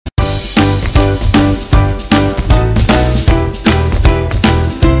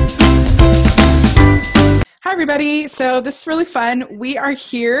everybody. So this is really fun. We are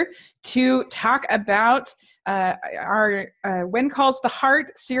here to talk about our When Calls the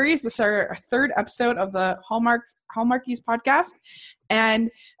Heart series. This is our third episode of the Hallmarkies podcast.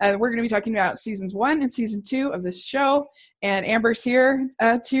 And we're going to be talking about seasons 1 and season 2 of this show. And Amber's here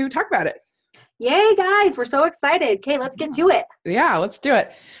to talk about it. Yay, guys. We're so excited. Okay, let's get to it. Yeah, let's do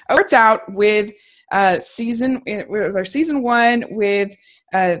it. It starts out with season 1 with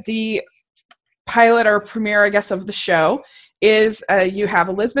the pilot or premiere, I guess, of the show is you have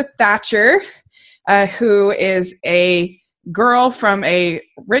Elizabeth Thatcher, who is a girl from a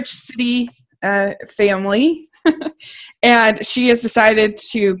rich city family, and she has decided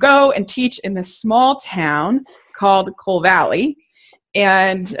to go and teach in this small town called Coal Valley.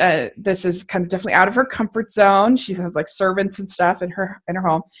 And this is kind of definitely out of her comfort zone. She has like servants and stuff in her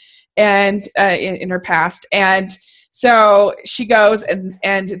home, and in her past. And so she goes,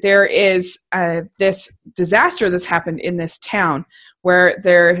 and there is this disaster that's happened in this town where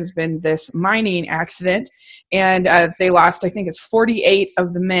there has been this mining accident, and they lost, I think it's 48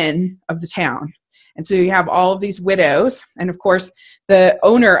 of the men of the town. And so you have all of these widows, and of course, the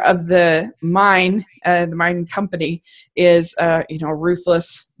owner of the mining company is, a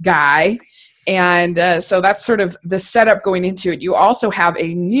ruthless guy. And so that's sort of the setup going into it. You also have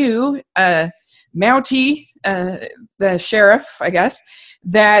a new Mountie, the sheriff, I guess,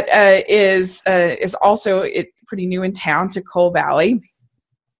 that is also pretty new in town to Coal Valley,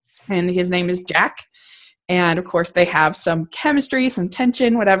 and his name is Jack. And of course, they have some chemistry, some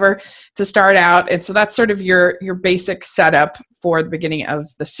tension, whatever, to start out. And so that's sort of your basic setup for the beginning of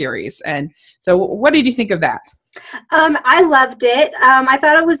the series. And so, what did you think of that? I loved it. I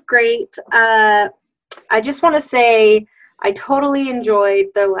thought it was great. I just want to say I totally enjoyed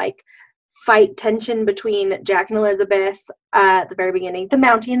the fight tension between Jack and Elizabeth at the very beginning, the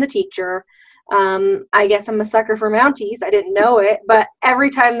Mountie and the teacher. I guess I'm a sucker for Mounties. I didn't know it, but every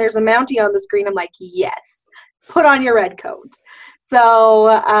time there's a Mountie on the screen, I'm like, yes, put on your red coat. So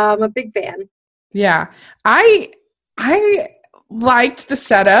I'm a big fan. Yeah, I liked the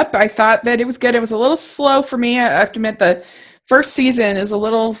setup. I thought that it was good. It was a little slow for me. I have to admit the first season was a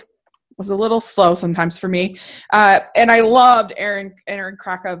little slow sometimes for me. And I loved Erin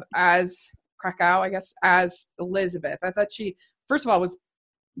Krakow as Elizabeth. I thought she, first of all, was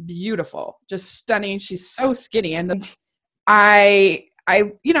beautiful, just stunning. She's so skinny. And I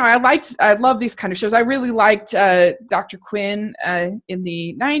love these kind of shows. I really liked Dr. Quinn in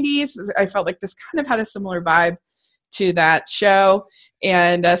the 90s. I felt like this kind of had a similar vibe to that show.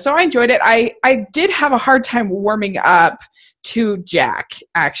 And so I enjoyed it. I did have a hard time warming up to Jack,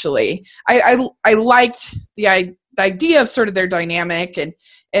 actually. I liked the idea of sort of their dynamic and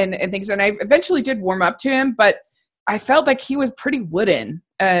things, and I eventually did warm up to him, but I felt like he was pretty wooden.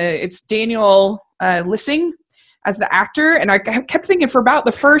 It's Daniel Lissing as the actor, and I kept thinking for about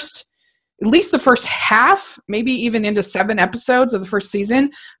at least the first half, maybe even into 7 episodes of the first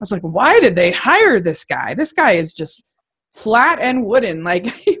season, I was like, why did they hire this guy? This guy is just flat and wooden. Like,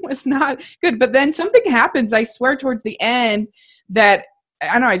 he was not good. But then something happens, I swear, towards the end that,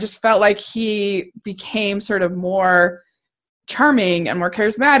 I don't know, I just felt like he became sort of more charming and more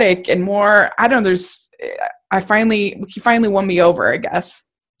charismatic and more, I don't know, he finally won me over, I guess.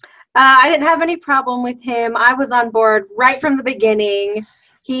 I didn't have any problem with him. I was on board right from the beginning.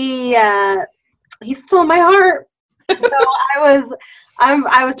 He stole my heart. So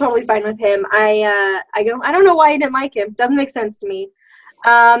I was totally fine with him. I don't know why I didn't like him. Doesn't make sense to me.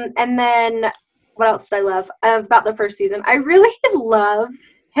 And then what else did I love about the first season? I really love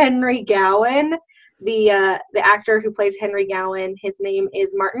Henry Gowan, the actor who plays Henry Gowan. His name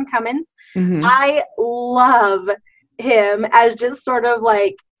is Martin Cummins. Mm-hmm. I love him as just sort of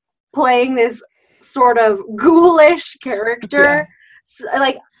like playing this sort of ghoulish character. Yeah.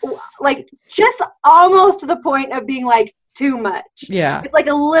 Like just almost to the point of being like too much. Yeah. It's like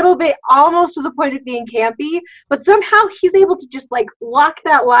a little bit almost to the point of being campy, but somehow he's able to just like walk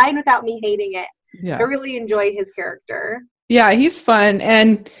that line without me hating it. Yeah. I really enjoy his character. Yeah, he's fun,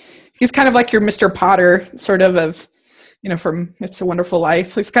 and he's kind of like your Mr. Potter sort of from It's a Wonderful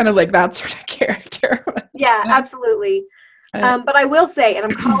Life. He's kind of like that sort of character. Yeah, absolutely. But I will say, and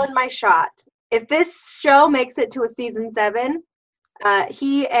I'm calling my shot, if this show makes it to a season 7,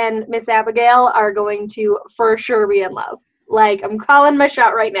 he and Miss Abigail are going to for sure be in love. Like, I'm calling my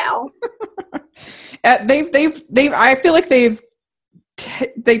shot right now. I feel like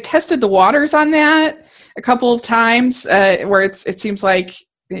they tested the waters on that a couple of times, where it seems like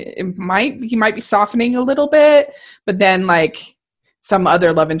he might be softening a little bit, but then like some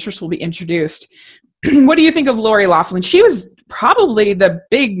other love interest will be introduced. what do you think of Lori Loughlin? She was probably the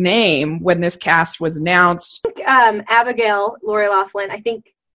big name when this cast was announced. Abigail, Lori Loughlin, I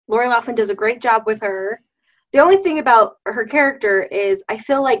think Lori Loughlin does a great job with her. The only thing about her character is I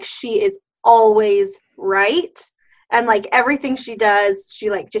feel like she is always right. And like everything she does, she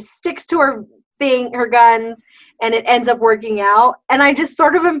like just sticks to her thing, her guns, and it ends up working out. And I just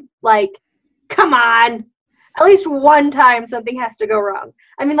sort of am like, come on. At least one time something has to go wrong.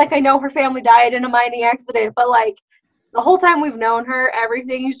 I mean, like, I know her family died in a mining accident, but, like, the whole time we've known her,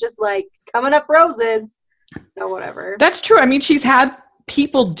 everything's just, like, coming up roses. So, whatever. That's true. I mean, she's had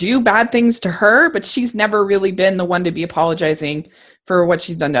people do bad things to her, but she's never really been the one to be apologizing for what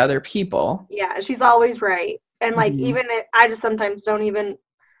she's done to other people. Yeah, she's always right. And, like, even if, I just sometimes don't even,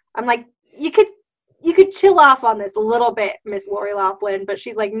 I'm like, you could chill off on this a little bit, Miss Lori Loughlin, but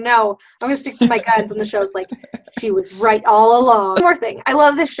she's like, no, I'm going to stick to my guns. And the show's like, she was right all along. One more thing. I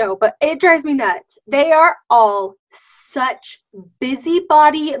love this show, but it drives me nuts. They are all such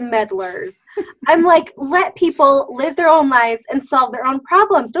busybody meddlers. I'm like, let people live their own lives and solve their own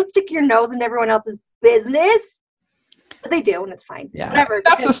problems. Don't stick your nose in everyone else's business. But they do, and it's fine. Yeah, whatever.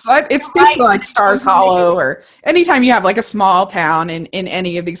 It's basically like Stars Hollow, or anytime you have like a small town in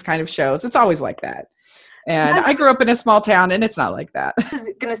any of these kind of shows, it's always like that. And I grew up in a small town, and it's not like that. This is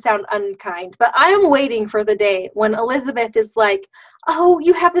going to sound unkind, but I am waiting for the day when Elizabeth is like, oh,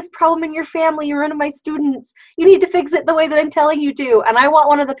 you have this problem in your family. You're one of my students. You need to fix it the way that I'm telling you to. And I want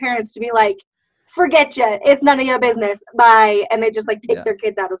one of the parents to be like, forget you. It's none of your business. Bye. And they just like take their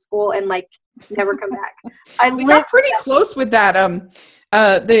kids out of school and like never come back. We got pretty close with that.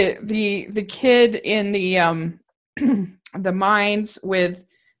 The kid in the the mines with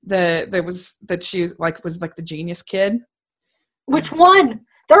she was like the genius kid. Which one?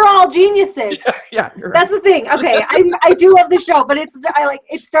 They're all geniuses. Yeah, you're right. That's the thing. Okay, I do love the show, but it's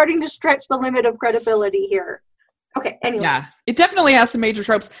starting to stretch the limit of credibility here. Okay, anyway. Yeah, it definitely has some major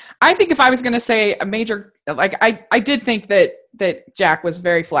tropes. I think if I was going to say a major, like I did think that Jack was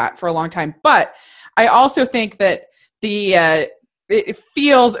very flat for a long time, but I also think that it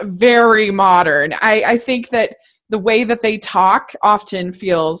feels very modern. I think that the way that they talk often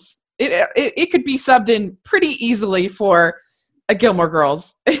feels it could be subbed in pretty easily for a Gilmore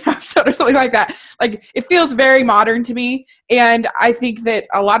Girls episode or something like that. Like, it feels very modern to me, and I think that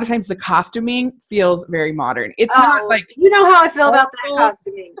a lot of times the costuming feels very modern. It's not like, you know how I feel about that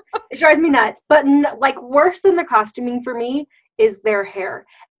costuming. It drives me nuts. But like, worse than the costuming for me is their hair.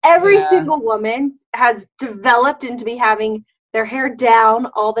 Every single woman has developed into be having their hair down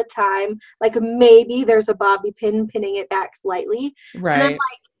all the time. Like, maybe there's a bobby pin pinning it back slightly. Right. And I'm like,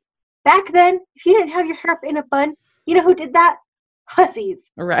 back then, if you didn't have your hair up in a bun, you know who did that?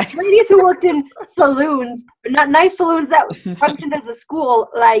 Hussies. Right. Ladies who worked in saloons, but not nice saloons that functioned as a school,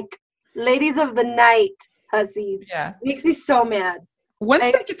 like ladies of the night hussies. Yeah. It makes me so mad. Once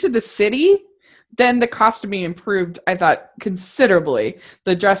they get to the city, then the costuming improved, I thought, considerably.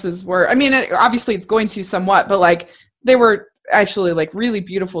 The dresses were, I mean, obviously it's going to somewhat, but like, they were actually like really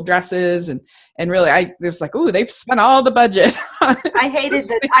beautiful dresses, and really there's like, ooh, they've spent all the budget. I hated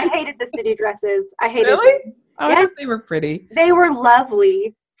the city dresses. I hated really them. Oh, yes. I thought they were pretty. They were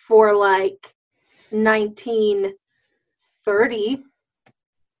lovely for like 1930.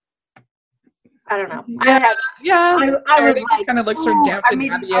 I don't know. I was like, kind of looks sort of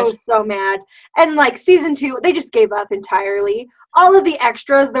Downton Abbey-ish. I was so mad. And like season 2, they just gave up entirely. All of the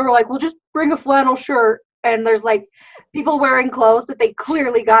extras, they were like, "We'll just bring a flannel shirt," and there's like people wearing clothes that they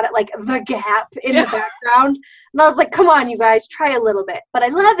clearly got at like the Gap in the background. And I was like, come on, you guys, try a little bit. But I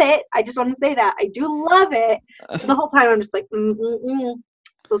love it. I just want to say that. I do love it. But the whole time I'm just like,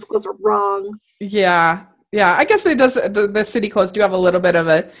 those clothes are wrong. Yeah. Yeah, I guess it does. The city clothes do have a little bit of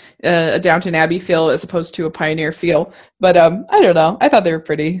a Downton Abbey feel as opposed to a Pioneer feel. But I don't know. I thought they were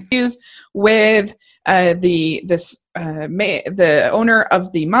pretty. With the owner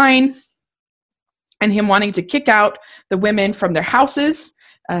of the mine, and him wanting to kick out the women from their houses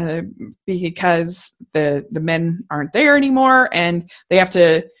because the men aren't there anymore, and they have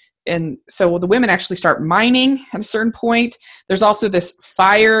to. And so the women actually start mining at a certain point. There's also this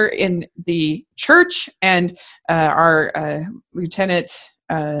fire in the church, and our Lieutenant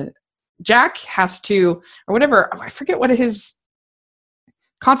Jack has to, or whatever, I forget what his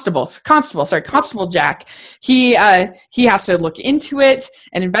Constable Jack. He has to look into it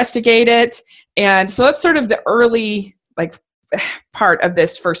and investigate it. And so that's sort of the early like part of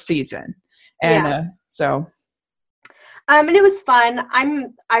this first season. And and it was fun. I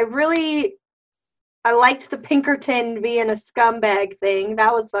liked the Pinkerton being a scumbag thing.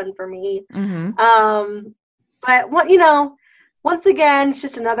 That was fun for me. Mm-hmm. But what, once again, it's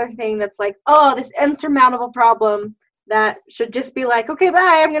just another thing that's like, oh, this insurmountable problem that should just be like, okay,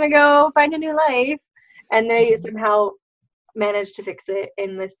 bye, I'm gonna go find a new life, and they somehow manage to fix it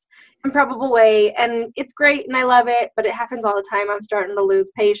in this improbable way, and it's great and I love it, but it happens all the time. I'm starting to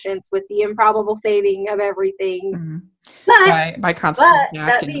lose patience with the improbable saving of everything. Mm-hmm. But, by constant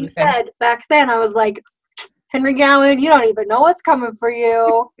that being said, back then I was like, Henry Gowan, you don't even know what's coming for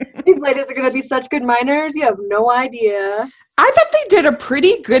you. These ladies are going to be such good miners. You have no idea. I thought they did a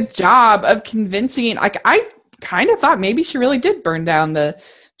pretty good job of convincing. Like, I kind of thought maybe she really did burn down the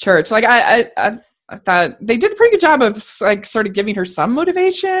church. Like, I thought they did a pretty good job of like sort of giving her some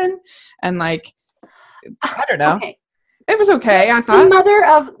motivation, and like, I don't know. Okay. It was okay. I thought the mother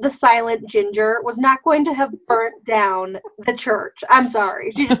of the silent Ginger was not going to have burnt down the church. I'm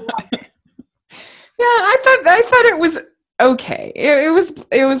sorry. She just loved it. Yeah, I thought it was okay. It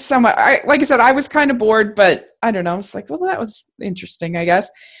was somewhat. Like I said, I was kind of bored, but I don't know. It's like, well, that was interesting, I guess.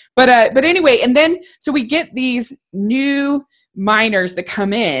 But anyway, and then so we get these new miners that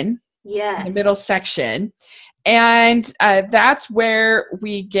come in the middle section, and that's where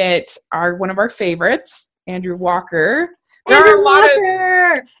we get one of our favorites, Andrew Walker. There are a lot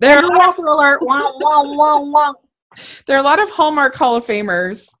of Hallmark Hall of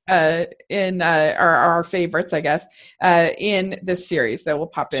Famers in our favorites, I guess, in this series that will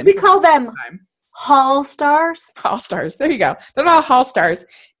pop in. We call them Hall Stars. Hall Stars. There you go. They're all Hall Stars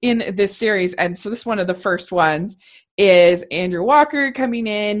in this series. And so this is one of the first ones is Andrew Walker coming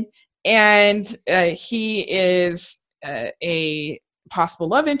in, and he is a possible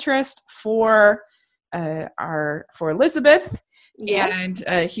love interest for Elizabeth. Yes. And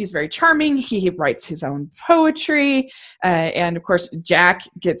he's very charming. He writes his own poetry. And of course, Jack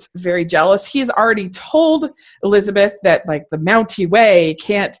gets very jealous. He's already told Elizabeth that like the Mountie way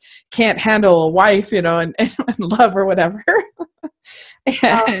can't handle a wife, and love or whatever.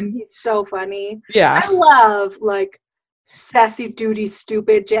 And he's so funny. Yeah. I love like sassy duty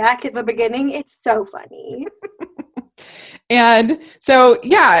stupid Jack at the beginning. It's so funny. And so,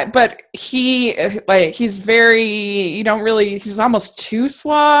 yeah, but he's almost too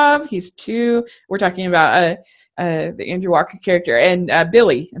suave. We're talking about the Andrew Walker character, and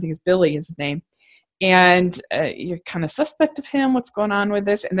Billy, I think it's Billy is his name. And you're kind of suspect of him, what's going on with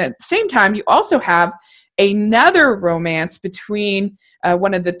this. And at the same time, you also have another romance between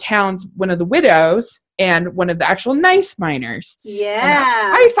one of the widows and one of the actual nice miners. Yeah.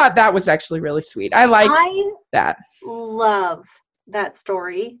 I thought that was actually really sweet. I liked that. Love that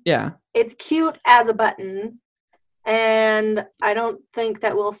story. Yeah. It's cute as a button. And I don't think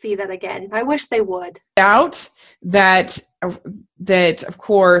that we'll see that again. I wish they would. Doubt that of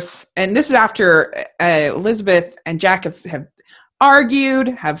course, and this is after Elizabeth and Jack have argued,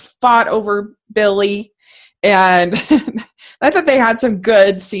 have fought over Billy, and I thought they had some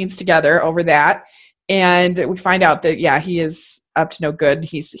good scenes together over that. And we find out that, yeah, he is up to no good.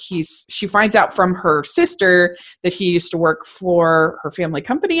 She finds out from her sister that he used to work for her family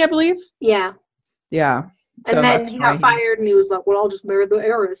company, I believe. Yeah. Yeah. So and then he got fired, and he was like, well, I'll just marry the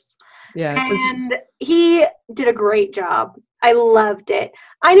heiress. Yeah. And he did a great job. I loved it.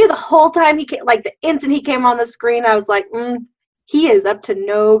 I knew the whole time he came, like the instant he came on the screen, I was like, he is up to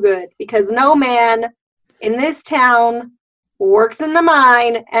no good, because no man in this town works in the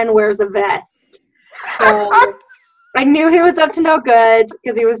mine and wears a vest. So I knew he was up to no good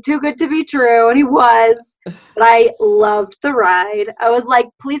because he was too good to be true, and he was. But I loved the ride. I was like,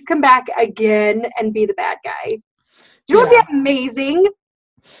 please come back again and be the bad guy. You know what would be amazing?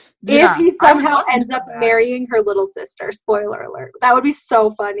 If he somehow ends up marrying her little sister. Spoiler alert. That would be so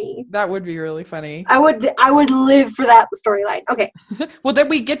funny. That would be really funny. I would live for that storyline. Okay. Well, then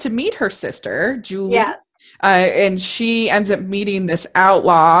we get to meet her sister, Julie. Yeah. And she ends up meeting this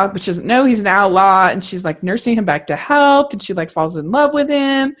outlaw, but she doesn't know he's an outlaw, and she's like nursing him back to health, and she like falls in love with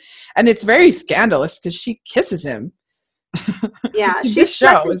him, and it's very scandalous because she kisses him. Yeah, she's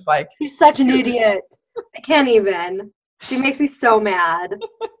such an idiot. I can't even. She makes me so mad.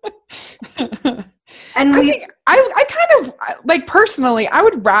 And I kind of like, personally, I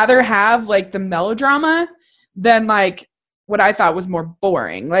would rather have like the melodrama than like what I thought was more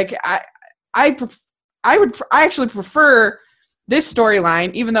boring. Like I actually prefer this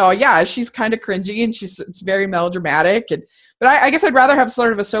storyline, even though, yeah, she's kind of cringy and it's very melodramatic. But I guess I'd rather have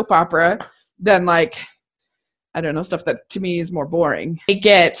sort of a soap opera than like, I don't know, stuff that to me is more boring. They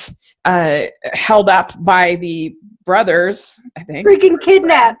get held up by the brothers, I think. Freaking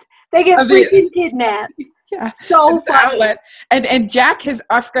kidnapped. They get freaking kidnapped. Yeah. So funny. Outlet. And Jack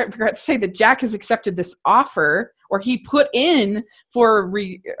I forgot to say that Jack has accepted this offer, or he put in for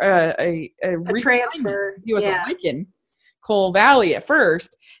a transfer. He wasn't liking Coal Valley at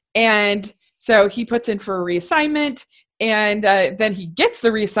first. And so he puts in for a reassignment, and then he gets the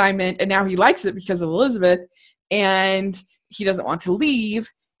reassignment, and now he likes it because of Elizabeth, and he doesn't want to leave.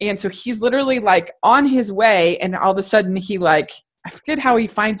 And so he's literally like on his way, and all of a sudden he like, I forget how he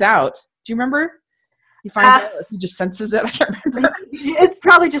finds out. Do you remember? He finds out, if he just senses it. I can't remember. It's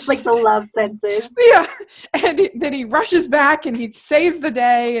probably just like the love senses. Yeah. And then he rushes back and he saves the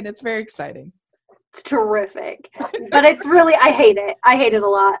day, and it's very exciting. It's terrific. But it's really, I hate it. I hate it a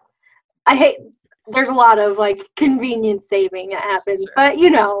lot. There's a lot of like convenience saving that happens, Sure.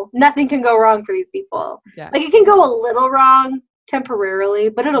 but nothing can go wrong for these people. Yeah. Like it can go a little wrong temporarily,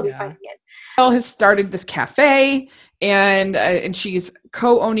 but it'll be fine again. Elle has started this cafe, and she's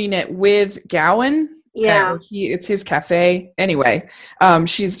co-owning it with Gowan. Yeah. It's his cafe. Anyway,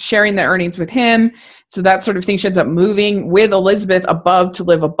 she's sharing the earnings with him. So that sort of thing, she ends up moving with Elizabeth to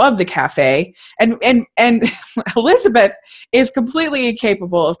live above the cafe. And Elizabeth is completely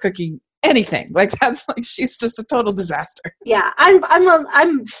incapable of cooking anything. Like she's just a total disaster. Yeah, I'm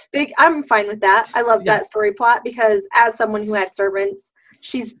fine with that. I love that story plot because as someone who had servants,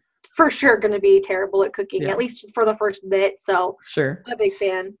 she's for sure going to be terrible at cooking, at least for the first bit. So sure, I'm a big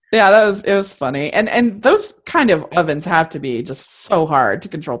fan. Yeah, it was funny, and those kind of ovens have to be just so hard to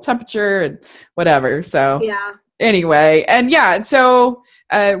control temperature and whatever. So yeah. Anyway, and so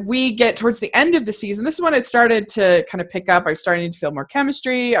we get towards the end of the season. This is when it started to kind of pick up. I was starting to feel more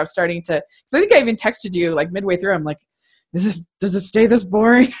chemistry. I was starting to, because I think I even texted you like midway through. I'm like, does it stay this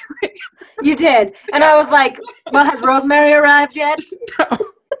boring? You did, and I was like, well, has Rosemary arrived yet? No.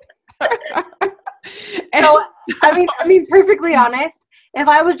 So I mean, perfectly honest, if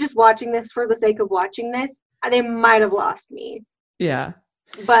I was just watching this for the sake of watching this, they might have lost me. Yeah,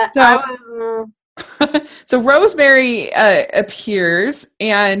 but so, I was. So Rosemary appears,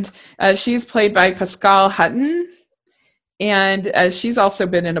 and she's played by Pascal Hutton, and she's also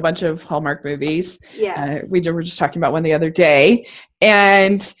been in a bunch of Hallmark movies. Yes. We were just talking about one the other day,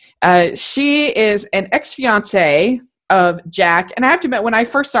 and she is an ex-fiance of Jack. And I have to admit, when I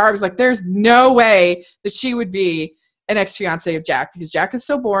first saw her, I was like, there's no way that she would be an ex-fiance of Jack, because Jack is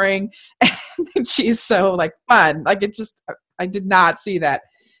so boring and she's so like fun. Like I did not see that.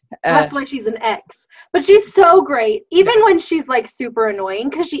 That's why she's an ex. But she's so great. Even when she's like super annoying,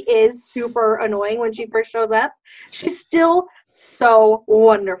 because she is super annoying when she first shows up, she's still so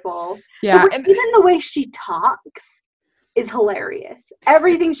wonderful. Yeah. And even the way she talks is hilarious.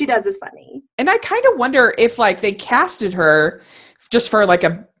 Everything she does is funny. And I kind of wonder if like they casted her just for like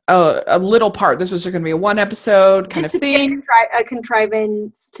a little part. This was going to be a one episode kind of thing. A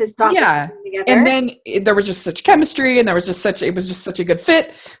contrivance to stop. Yeah. And then there was just such chemistry, and it was just such a good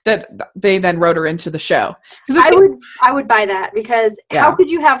fit that they then wrote her into the show. I would buy that, because how could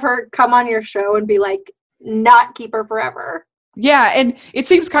you have her come on your show and be like, not keep her forever? Yeah, and it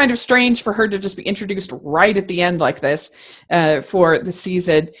seems kind of strange for her to just be introduced right at the end like this for the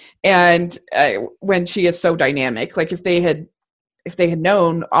season, and when she is so dynamic. Like if they had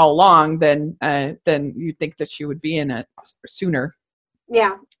known all along, then you'd think that she would be in it sooner.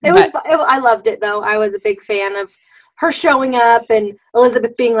 Yeah, I loved it though. I was a big fan of her showing up and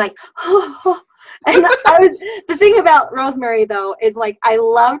Elizabeth being like, oh. And the thing about Rosemary though is like I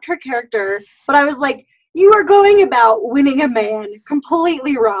loved her character, but I was like, you are going about winning a man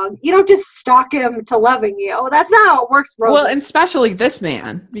completely wrong. You don't just stalk him to loving you. That's not how it works, Rosemary. Well, and especially this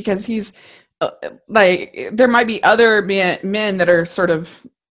man, because he's like, there might be other men that are sort of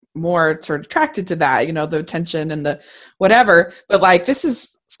more sort of attracted to that, the attention and the whatever. But like, this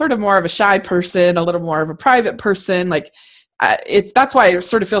is sort of more of a shy person, a little more of a private person. Like, that's why it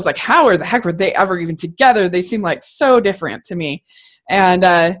sort of feels like, how the heck were they ever even together? They seem like so different to me. And,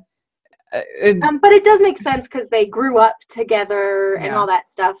 but it does make sense because they grew up together and all that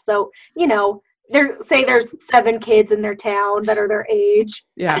stuff. So, there's 7 kids in their town that are their age.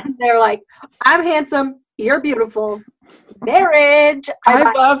 Yeah. And they're like, I'm handsome, you're beautiful, marriage.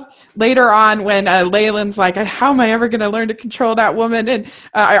 I love later on when Leyland's like, how am I ever going to learn to control that woman? And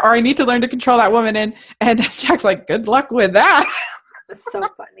or I need to learn to control that woman. And Jack's like, good luck with that. It's so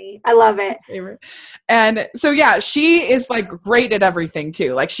funny. I love it. And so, yeah, she is like great at everything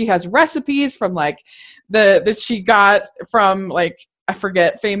too. Like she has recipes from like that she got from like, I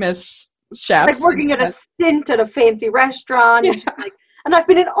forget, famous chefs. Like working at a stint at a fancy restaurant. Yeah. And I've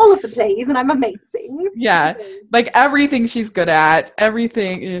been in all of the plays and I'm amazing. Yeah. Like everything she's good at,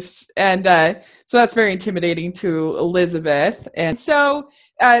 everything is, and so that's very intimidating to Elizabeth. And so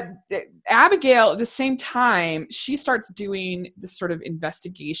Abigail, at the same time, she starts doing this sort of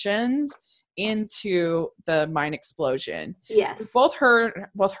investigations into the mine explosion. Yes. Both her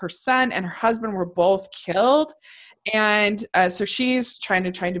son and her husband were both killed, and so she's trying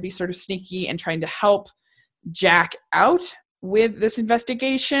to be sort of sneaky and trying to help Jack out with this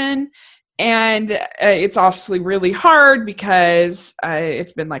investigation. And it's obviously really hard because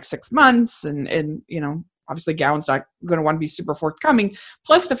it's been like 6 months, and obviously Gowan's not going to want to be super forthcoming.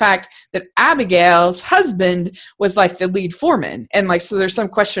 Plus the fact that Abigail's husband was like the lead foreman, and like so there's some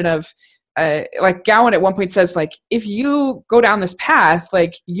question of like Gowan at one point says like, if you go down this path,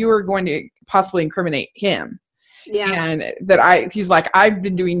 like you are going to possibly incriminate him. Yeah. And that he's like, I've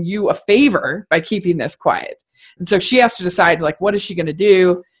been doing you a favor by keeping this quiet. And so she has to decide like, what is she going to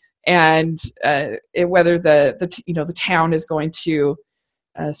do? And whether the town is going to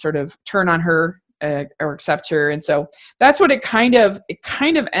sort of turn on her or accept her. And so that's what it kind of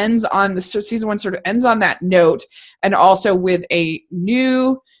ends on. The season 1 sort of ends on that note, and also with a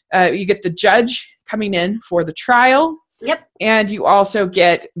new you get the judge coming in for the trial. Yep. And you also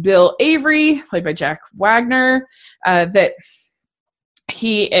get Bill Avery, played by Jack Wagner, that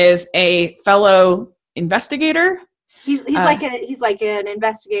he is a fellow investigator. He's like an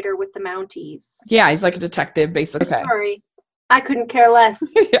investigator with the Mounties. Yeah, he's like a detective, basically. Okay. Sorry, I couldn't care less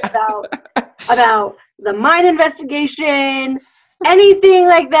about the mine investigation, anything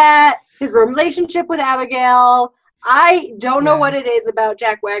like that. His relationship with Abigail. I don't know what it is about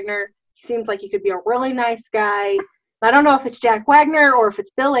Jack Wagner. He seems like he could be a really nice guy. I don't know if it's Jack Wagner or if it's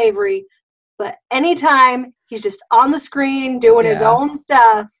Bill Avery, but anytime he's just on the screen doing his own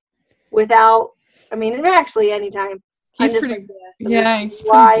stuff actually anytime. He's pretty, like,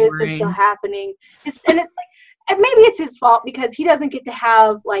 why is this still happening? And it's like, and maybe it's his fault because he doesn't get to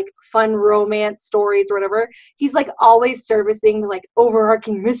have like fun romance stories or whatever. He's like always servicing the like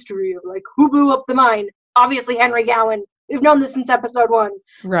overarching mystery of like who blew up the mine. Obviously Henry Gowan. We've known this since episode 1.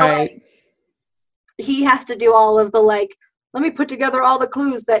 Right. But he has to do all of the like, let me put together all the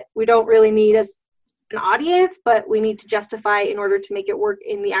clues that we don't really need as an audience, but we need to justify in order to make it work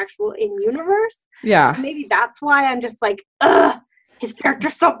in the actual in-universe. Yeah. Maybe that's why I'm just like, his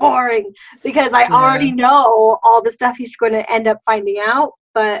character's so boring, because I already know all the stuff he's going to end up finding out,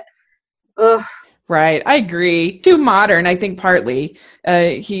 but Right. I agree. Too modern, I think, partly.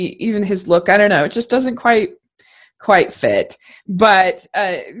 Even his look, I don't know, it just doesn't quite fit. But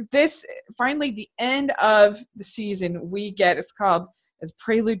this, finally, the end of the season, we get, it's called as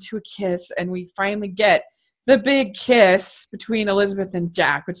Prelude to a Kiss, and we finally get the big kiss between Elizabeth and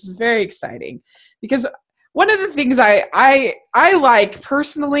Jack, which is very exciting. Because one of the things I like,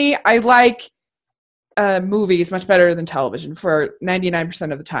 personally, I like movies much better than television for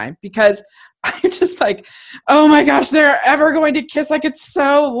 99% of the time, because I'm just like, oh my gosh, they're ever going to kiss? Like, it's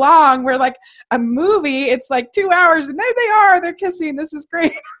so long. Where like a movie, it's like 2 hours and there they are, they're kissing. This is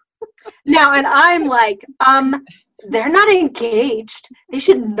great. Now, and I'm like, they're not engaged. They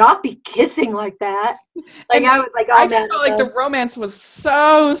should not be kissing like that. Like, and I was like, oh, I just felt like the romance was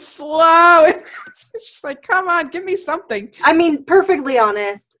so slow. It's just like, come on, give me something. I mean, perfectly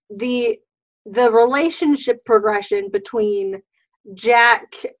honest, the relationship progression between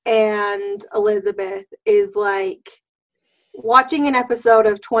Jack and Elizabeth is like watching an episode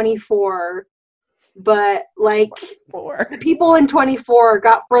of 24, but like 24. The people in 24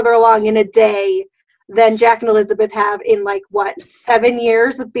 got further along in a day than Jack and Elizabeth have in like 7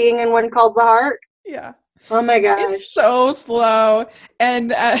 years of being in One Calls the Heart. Yeah. Oh my gosh. It's so slow.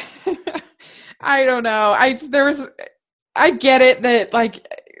 And I don't know. I get it that like,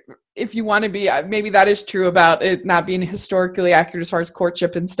 if you want to be, maybe that is true about it not being historically accurate as far as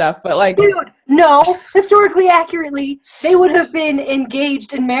courtship and stuff, but like, dude, no, historically accurately, they would have been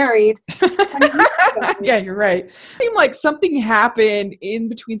engaged and married. Yeah, you're right. It seemed like something happened in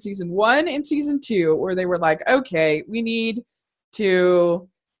between season 1 and season 2 where they were like, okay, we need to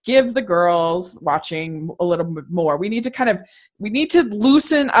give the girls watching a little bit more. We need to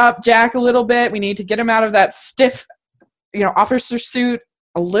loosen up Jack a little bit. We need to get him out of that stiff, officer suit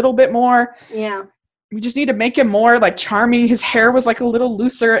a little bit more. Yeah. We just need to make him more like charming. His hair was like a little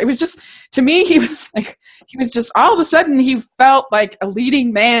looser. It was just, to me, he was just, all of a sudden he felt like a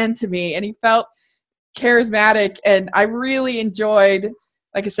leading man to me, and he felt charismatic, and I really enjoyed,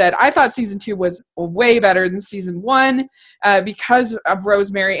 like I said, I thought season 2 was way better than season 1 because of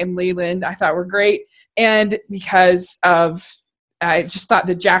Rosemary and Leland. I thought were great. And because of, I just thought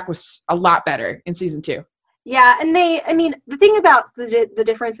that Jack was a lot better in season 2. Yeah, and the thing about the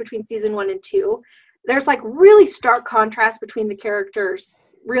difference between season 1 and 2, there's like really stark contrast between the characters,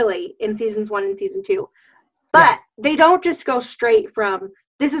 really, in seasons 1 and season 2. But they don't just go straight from,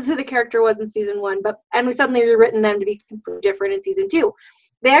 this is who the character was in season 1, and we suddenly rewritten them to be completely different in season 2.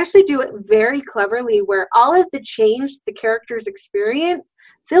 they actually do it very cleverly where all of the change the characters experience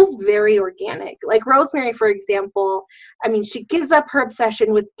feels very organic. Like Rosemary, for example, I mean, she gives up her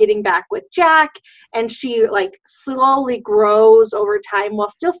obsession with getting back with Jack, and she like slowly grows over time while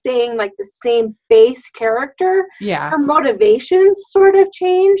still staying like the same base character. Yeah. Her motivations sort of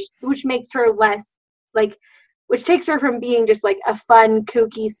change, which makes her less like, which takes her from being just like a fun,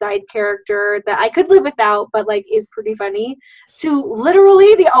 kooky side character that I could live without, but like is pretty funny, to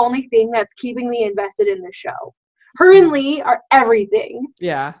literally the only thing that's keeping me invested in the show. Her and Lee are everything.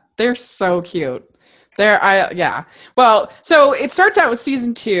 Yeah, they're so cute. Yeah. Well, so it starts out with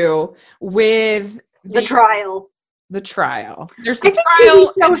season 2 with The trial. The trial. There's I the think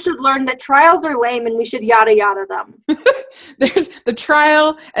trial. TV shows should learn that trials are lame and we should yada yada them. There's the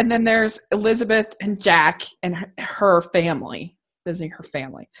trial, and then there's Elizabeth and Jack and her family, visiting her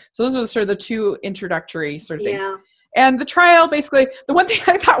family. So those are sort of the 2 introductory sort of things. Yeah. And the trial, basically, the one thing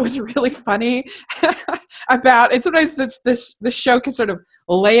I thought was really funny about it, sometimes this show can sort of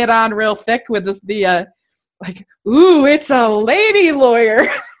lay it on real thick with the like, ooh, it's a lady lawyer.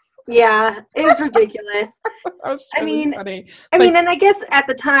 Yeah, it's ridiculous. That was really funny. I mean, and I guess at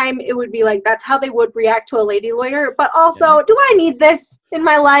the time it would be like that's how they would react to a lady lawyer. But also, do I need this in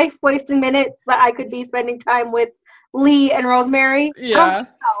my life, wasting minutes that I could be spending time with Lee and Rosemary? Yeah.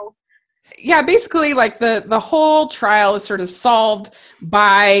 Yeah, basically, like the whole trial is sort of solved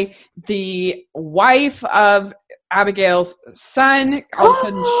by the wife of Abigail's son all of a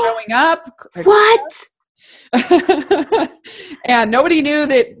sudden showing up. What? And nobody knew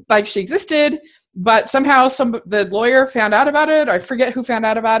that like she existed, but somehow the lawyer found out about it. I forget who found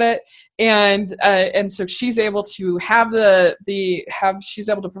out about it, and so she's able to have she's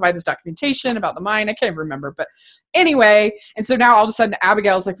able to provide this documentation about the mine. I can't remember, but anyway, and so now all of a sudden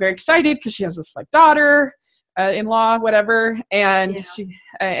Abigail's like very excited because she has this like daughter in law, whatever, and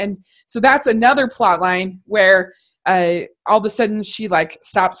and so that's another plot line where all of a sudden she like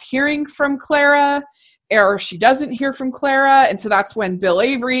stops hearing from Clara, or she doesn't hear from Clara, and so that's when Bill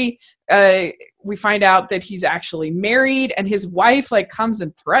Avery, we find out that he's actually married, and his wife like comes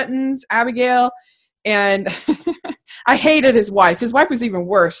and threatens Abigail, and I hated his wife. His wife was even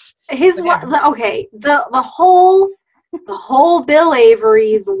worse. Okay, the whole Bill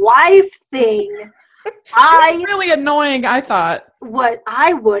Avery's wife thing. It's really annoying, I thought. What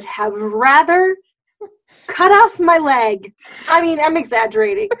I would have rather cut off my leg. I mean, I'm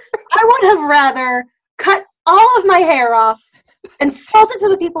exaggerating. I would have rather cut all of my hair off and sell it to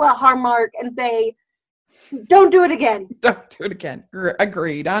the people at Hallmark and say, don't do it again. Don't do it again.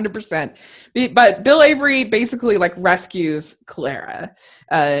 Agreed, 100%. But Bill Avery basically like rescues Clara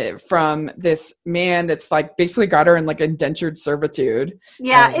from this man that's like basically got her in like indentured servitude.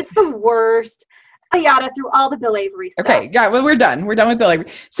 Yeah, it's the worst. Yada through all the Bill Avery stuff. Okay, yeah, well, we're done. We're done with Bill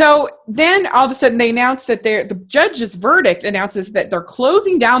Avery. So then all of a sudden they announce that the judge's verdict announces that they're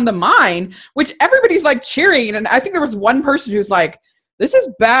closing down the mine, which everybody's like cheering. And I think there was one person who's like, this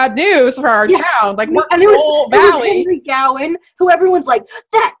is bad news for our town. Like, we're Coal Valley. It was Henry Gowan, who everyone's like,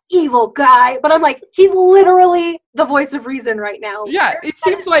 that evil guy. But I'm like, he's literally the voice of reason right now. Yeah, it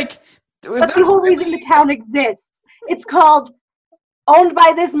seems like... That's the whole reason the town exists. It's called... owned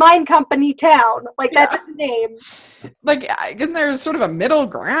by this mine company town. Like, that's its name. Like, isn't there sort of a middle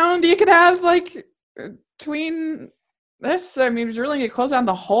ground you could have, like, between this? I mean, was really going to close down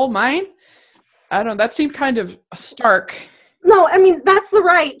the whole mine? I don't know. That seemed kind of stark. No, I mean, that's the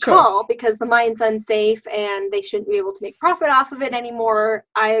right call because the mine's unsafe and they shouldn't be able to make profit off of it anymore.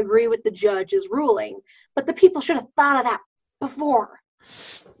 I agree with the judge's ruling. But the people should have thought of that before.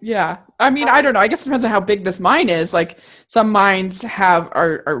 Yeah. I mean, I don't know. I guess it depends on how big this mine is. Like, some mines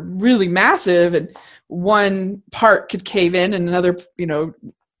are really massive and one part could cave in and another, it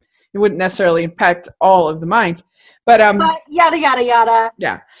wouldn't necessarily impact all of the mines. But yada, yada, yada.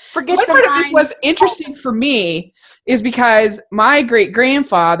 Yeah. Forget one part of this was interesting for me is because my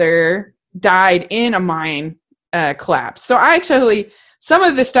great-grandfather died in a mine collapse. So some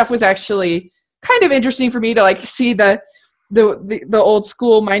of this stuff was actually kind of interesting for me to like see the old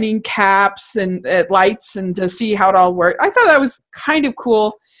school mining caps and lights and to see how it all worked. I thought that was kind of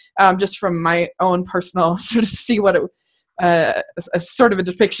cool, just from my own personal sort of see what it a sort of a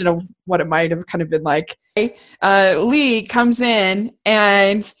depiction of what it might have kind of been like. Lee comes in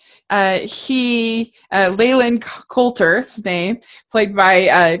and Leyland Coulter, his name, played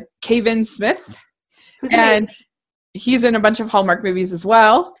by Kevin Smith, and he's in a bunch of Hallmark movies as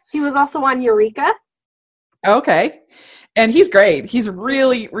well. He was also on Eureka. Okay. And he's great. He's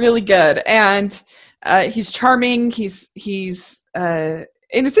really, really good. And he's charming. He's and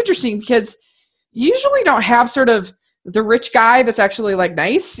it's interesting because you usually don't have sort of the rich guy that's actually like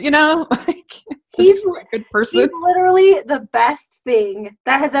nice, like He's a good person. He's literally the best thing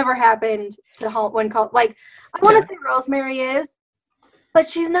that has ever happened to when called. Like, I want to say Rosemary is, but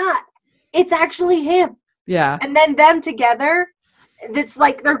she's not. It's actually him. Yeah. And then them together, it's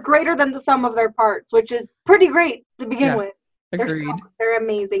like they're greater than the sum of their parts, which is pretty great to begin with. Agreed. They're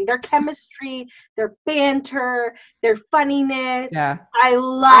amazing. Their chemistry, their banter, their funniness. Yeah. I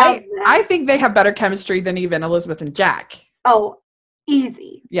love them. I think they have better chemistry than even Elizabeth and Jack. Oh,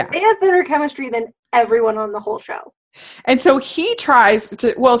 easy. Yeah. They have better chemistry than everyone on the whole show. And so he tries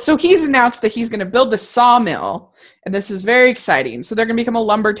to, so he's announced that he's going to build the sawmill, and this is very exciting. So they're going to become a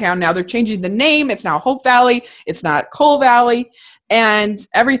lumber town now. They're changing the name. It's now Hope Valley. It's not Coal Valley, and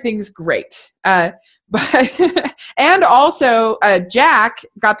everything's great. But and also Jack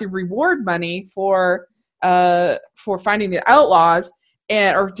got the reward money for finding the outlaws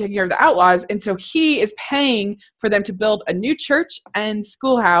or taking care of the outlaws, and so he is paying for them to build a new church and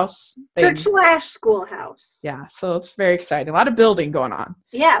schoolhouse. Church/schoolhouse. Yeah, so it's very exciting. A lot of building going on.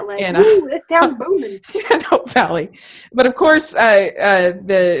 Yeah, like this town's booming. In Hope Valley, but of course,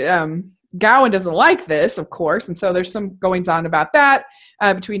 the Gowan doesn't like this, of course, and so there's some goings on about that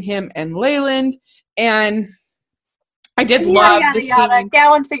between him and Leyland. And I did love the scene.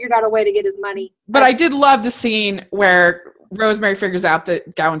 Gowan's figured out a way to get his money. But I did love the scene where Rosemary figures out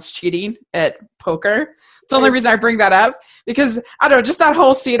that Gowan's cheating at poker. It's the only reason I bring that up, because I don't know, just that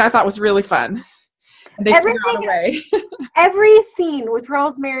whole scene I thought was really fun. And they figured out a way. Every scene with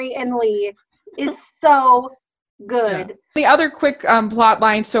Rosemary and Lee is so good. Yeah. The other quick plot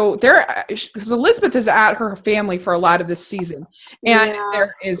line, so because Elizabeth is at her family for a lot of this season, and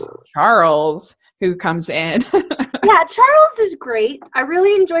there is Charles who comes in. Yeah, Charles is great. I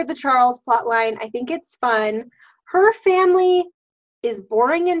really enjoyed the Charles plot line. I think it's fun. Her family is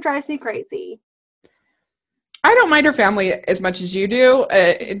boring and drives me crazy. I don't mind her family as much as you do.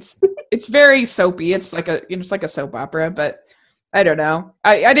 It's very soapy. It's like a soap opera, but I don't know.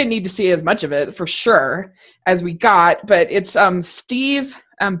 I didn't need to see as much of it for sure as we got, but it's Steve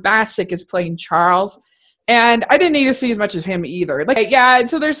Bassick is playing Charles, and I didn't need to see as much of him either. Like, yeah, and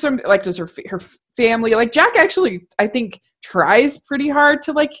so there's some, like, does her family, like, Jack actually, I think, tries pretty hard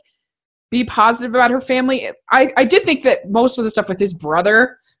to, like, be positive about her family. I did think that most of the stuff with his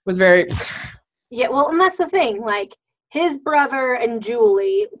brother was very... Yeah, well, and that's the thing. Like, his brother and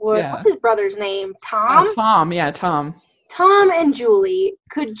Julie, what's his brother's name? Tom? Tom. Tom and Julie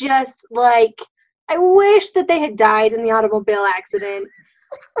could just, like, I wish that they had died in the automobile accident.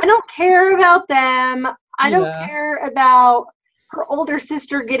 I don't care about them. I don't care about her older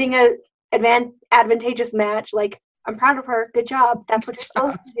sister getting a advantageous match. Like, I'm proud of her. Good job. That's what you're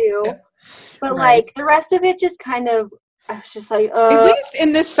supposed to do. Yeah. But, like, the rest of it just kind of, I was just like, At least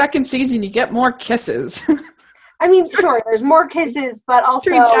in this second season, you get more kisses. I mean, sure, there's more kisses, but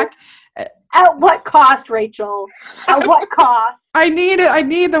also... Jack, at what cost, Rachel? At what cost? I need it. I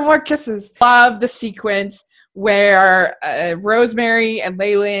need the more kisses. Love the sequence where Rosemary and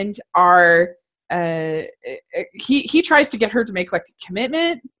Leyland are. He tries to get her to make, like, a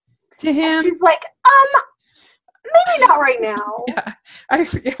commitment to him. And she's like, maybe not right now. Yeah, I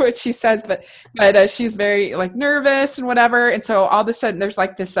forget what she says, but she's very, like, nervous and whatever. And so all of a sudden, there's,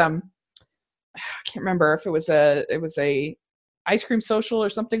 like, this I can't remember if it was a ice cream social or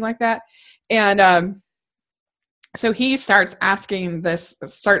something like that. And so he starts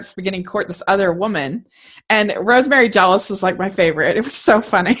beginning court this other woman, and Rosemary Jealous was, like, my favorite. It was so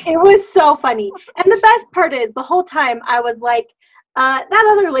funny. It was so funny. And the best part is the whole time I was like,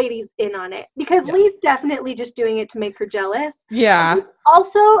 that other lady's in on it, because Lee's definitely just doing it to make her jealous. Yeah. He's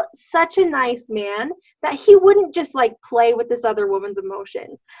also such a nice man that he wouldn't just, like, play with this other woman's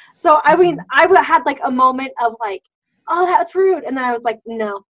emotions. So, I mean, I had, like, a moment of, like, oh, that's rude. And then I was like,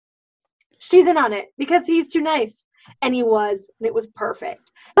 no, she's in on it because he's too nice. And he was, and it was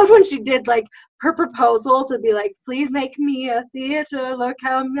perfect. That's when she did, like, her proposal to be like, please make me a theater, look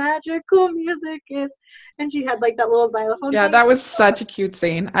how magical music is. And she had, like, that little xylophone. Yeah, that was such a cute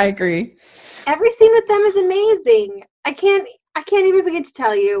scene. I agree. Every scene with them is amazing. I can't even begin to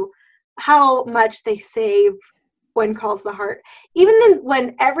tell you how much they save When Calls the Heart. Even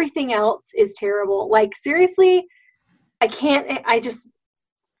when everything else is terrible. Like, seriously,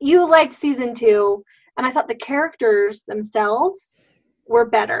 you liked season 2, and I thought the characters themselves were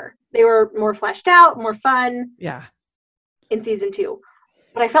better. They were more fleshed out, more fun. Yeah. In season 2.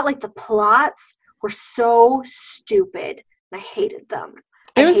 But I felt like the plots were so stupid, and I hated them.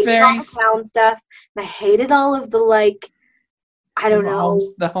 It was very all the clown stuff, and I hated all of the, like, I don't know.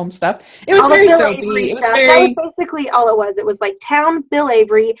 The home stuff. It was all very Bill soapy. Avery It was stuff. very. That was basically all it was. It was like Town, Bill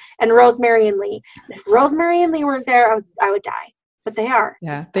Avery, and Rosemary and Lee. If Rosemary and Lee weren't there, I would die. But they are.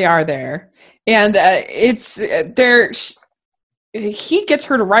 Yeah, they are there, and it's there. He gets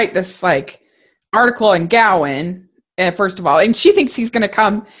her to write this like article on Gowan, first of all, and she thinks he's going to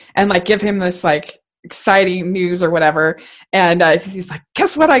come and like give him this like exciting news or whatever, and he's like,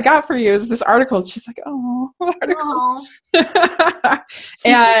 "Guess what I got for you is this article." And she's like, "Oh, article."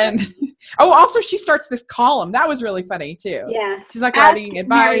 And also she starts this column that was really funny too. Yeah, she's like writing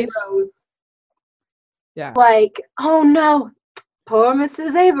advice. Yeah, like, oh no, poor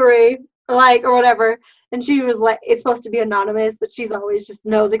Mrs. Avery, like, or whatever. And she was like, it's supposed to be anonymous, but she's always just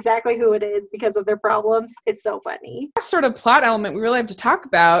knows exactly who it is because of their problems. It's so funny. That sort of plot element we really have to talk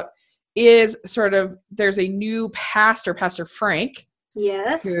about is sort of there's a new pastor, Pastor Frank,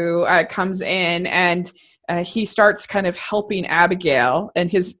 yes, who comes in and he starts kind of helping Abigail and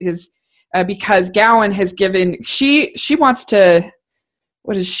his because Gowan has given she wants to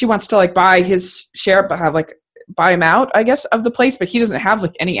like buy his share, but have like buy him out, I guess, of the place, but he doesn't have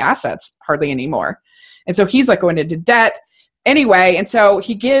like any assets hardly anymore. And so he's like going into debt anyway. And so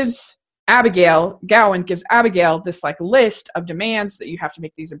he gives Gowan gives Abigail this like list of demands that you have to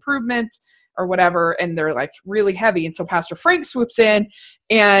make these improvements or whatever. And they're like really heavy. And so Pastor Frank swoops in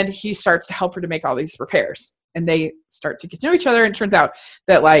and he starts to help her to make all these repairs. And they start to get to know each other. And it turns out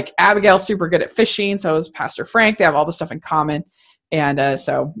that like Abigail's super good at fishing. So is Pastor Frank. They have all this stuff in common. And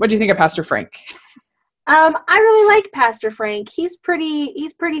so what do you think of Pastor Frank? I really like Pastor Frank. He's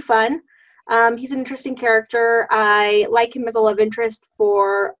pretty fun. He's an interesting character. I like him as a love interest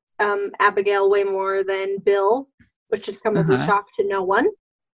for Abigail way more than Bill, which should come as a shock to no one.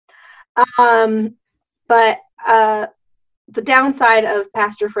 But the downside of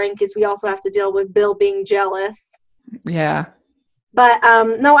Pastor Frank is we also have to deal with Bill being jealous. Yeah. But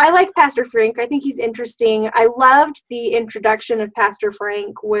no, I like Pastor Frank. I think he's interesting. I loved the introduction of Pastor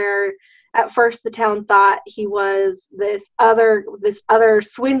Frank where at first the town thought he was this other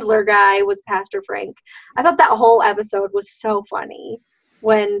swindler guy was Pastor Frank. I thought that whole episode was so funny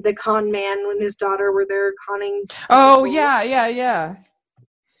when the con man, when his daughter were there conning. Oh, people. Yeah.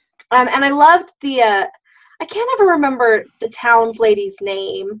 And I loved the, I can't ever remember the town's lady's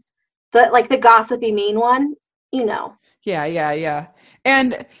name, the gossipy mean one, you know. Yeah.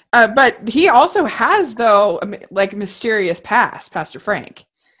 And, but he also has, though, like mysterious past, Pastor Frank.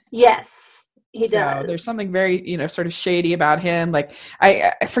 Yes, he does. There's something very, sort of shady about him. Like,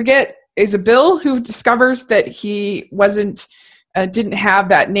 I forget, is it Bill who discovers that he didn't have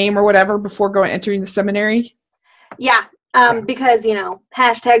that name or whatever before entering the seminary? Yeah. Because,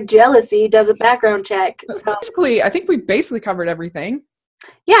 #jealousy does a background check. So. Basically, I think we basically covered everything.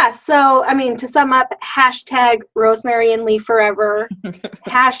 Yeah, so, I mean, to sum up, #Rosemary and Lee forever,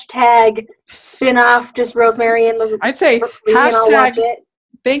 #spin-off, just Rosemary and Lee. I'd say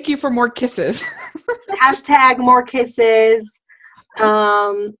thank you for more kisses. #more kisses.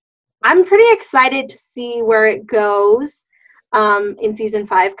 I'm pretty excited to see where it goes in season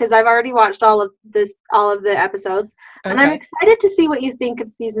 5 because I've already watched all of the episodes. Okay. And I'm excited to see what you think of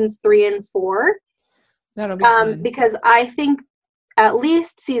seasons 3 and 4. That'll be fun. Because I think at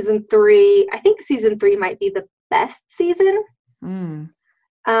least season 3 might be the best season.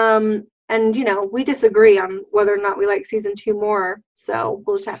 And we disagree on whether or not we like season 2 more, so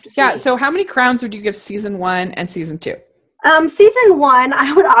we'll just have to see. Yeah, so how many crowns would you give season 1 and season 2? Season 1,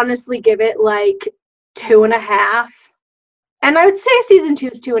 I would honestly give it like 2.5. And I would say season 2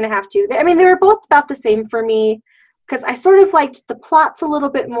 is 2.5 too. I mean, they were both about the same for me because I sort of liked the plots a little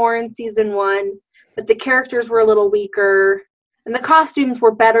bit more in season 1, but the characters were a little weaker. And the costumes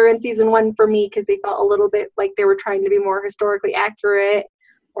were better in season 1 for me because they felt a little bit like they were trying to be more historically accurate,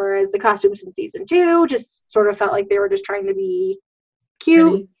 whereas the costumes in season 2 just sort of felt like they were just trying to be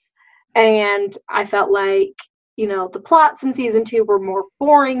cute. And I felt like, the plots in season 2 were more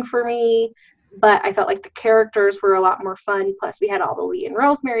boring for me, but I felt like the characters were a lot more fun. Plus, we had all the Lee and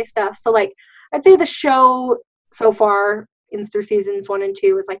Rosemary stuff. So, like, I'd say the show so far through seasons 1 and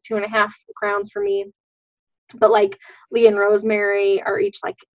 2 is like 2.5 crowns for me. But like Lee and Rosemary are each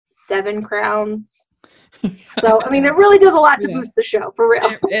like 7 crowns. So, I mean, it really does a lot to boost the show, for real.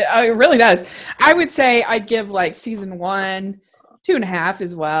 It really does. I would say I'd give like season 1 2.5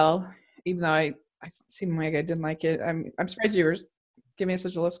 as well, even though I seem like I didn't like it. I'm surprised you were giving it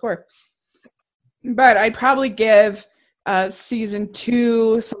such a low score. But I'd probably give season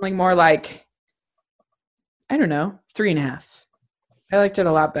 2 something more like, I don't know, 3.5. I liked it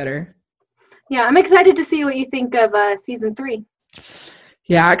a lot better. Yeah, I'm excited to see what you think of season 3.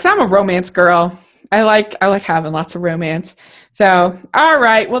 Yeah, because I'm a romance girl. I like having lots of romance. So, all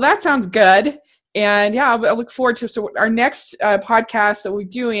right. Well, that sounds good. And yeah, I look forward to. So, our next podcast that we're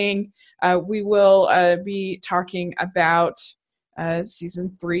doing, we will be talking about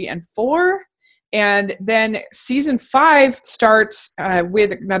season 3 and 4, and then season 5 starts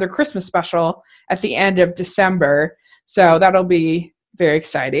with another Christmas special at the end of December. So that'll be very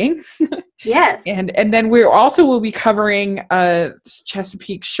exciting. Yes. And then we also will be covering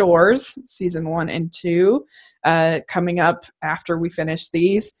Chesapeake Shores season 1 and 2 coming up after we finish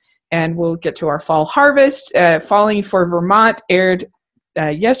these, and we'll get to our fall harvest. Falling for Vermont aired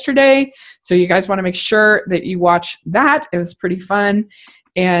yesterday, so you guys want to make sure that you watch that. It was pretty fun.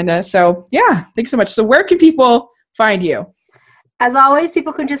 And so yeah, thanks so much. So where can people find you? As always,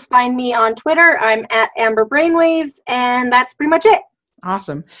 people can just find me on Twitter. I'm at Amber Brainwaves, and that's pretty much it.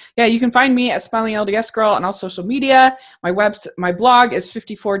 Awesome. Yeah, you can find me at Smiling LDS Girl on all social media. My blog is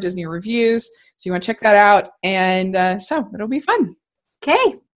 54 Disney Reviews, so you want to check that out. And so it'll be fun.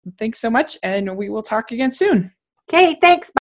 Okay. Thanks so much, and we will talk again soon. Okay, thanks.